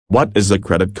What is a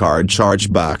credit card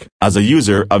chargeback? As a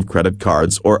user of credit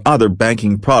cards or other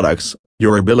banking products,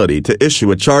 your ability to issue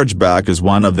a chargeback is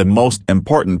one of the most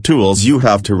important tools you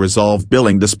have to resolve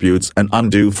billing disputes and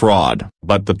undo fraud.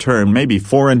 But the term may be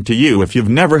foreign to you if you've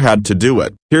never had to do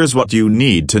it. Here's what you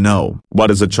need to know.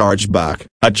 What is a chargeback?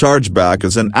 A chargeback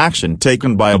is an action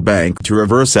taken by a bank to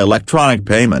reverse electronic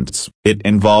payments. It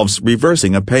involves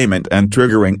reversing a payment and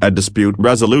triggering a dispute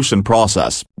resolution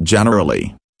process.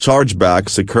 Generally,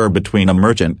 chargebacks occur between a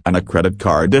merchant and a credit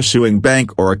card issuing bank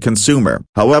or a consumer.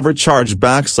 However,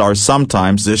 chargebacks are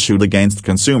sometimes issued against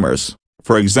consumers.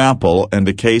 For example, in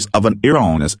the case of an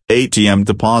erroneous ATM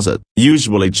deposit.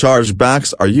 Usually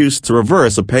chargebacks are used to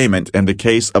reverse a payment in the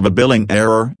case of a billing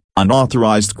error,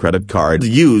 unauthorized credit card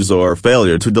use or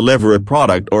failure to deliver a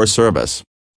product or service.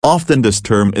 Often this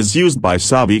term is used by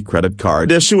savvy credit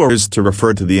card issuers to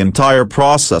refer to the entire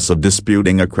process of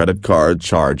disputing a credit card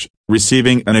charge,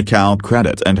 receiving an account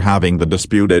credit and having the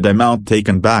disputed amount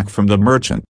taken back from the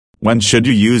merchant. When should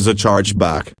you use a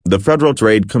chargeback? The Federal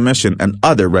Trade Commission and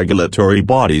other regulatory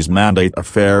bodies mandate a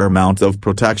fair amount of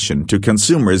protection to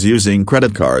consumers using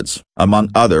credit cards. Among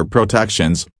other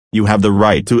protections, you have the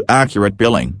right to accurate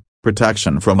billing,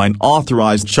 protection from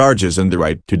unauthorized charges and the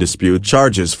right to dispute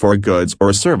charges for goods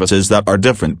or services that are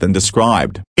different than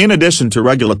described. In addition to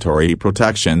regulatory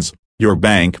protections, your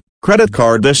bank, credit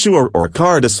card issuer or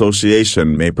card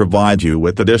association may provide you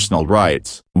with additional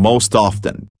rights. Most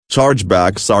often,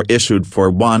 chargebacks are issued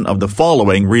for one of the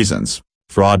following reasons: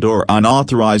 fraud or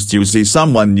unauthorized use.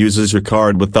 Someone uses your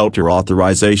card without your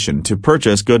authorization to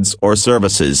purchase goods or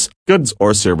services. Goods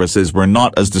or services were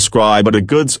not as described, but the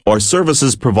goods or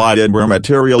services provided were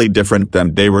materially different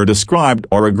than they were described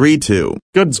or agreed to.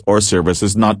 Goods or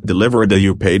services not delivered.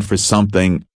 You paid for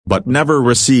something, but never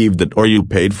received it, or you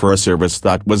paid for a service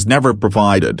that was never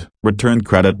provided. Return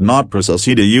credit not processed.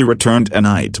 You returned an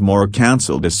item or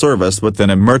cancelled a service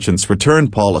within a merchant's return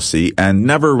policy and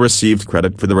never received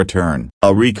credit for the return.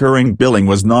 A recurring billing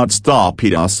was not stopped.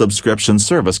 A subscription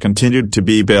service continued to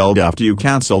be billed after you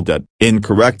cancelled it.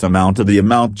 Incorrect amount of the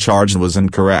amount charged was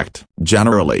incorrect.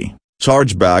 Generally,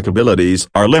 chargeback abilities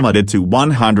are limited to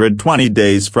 120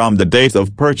 days from the date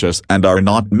of purchase and are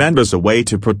not meant as a way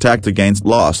to protect against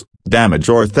loss, damage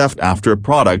or theft after a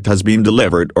product has been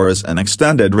delivered or as an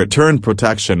extended return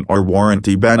protection or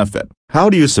warranty benefit. How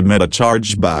do you submit a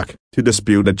chargeback? To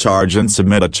dispute a charge and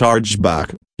submit a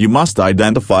chargeback, you must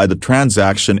identify the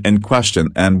transaction in question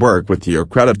and work with your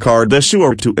credit card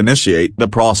issuer to initiate the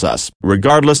process.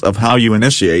 Regardless of how you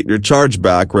initiate your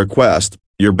chargeback request,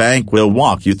 your bank will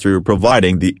walk you through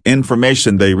providing the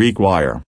information they require.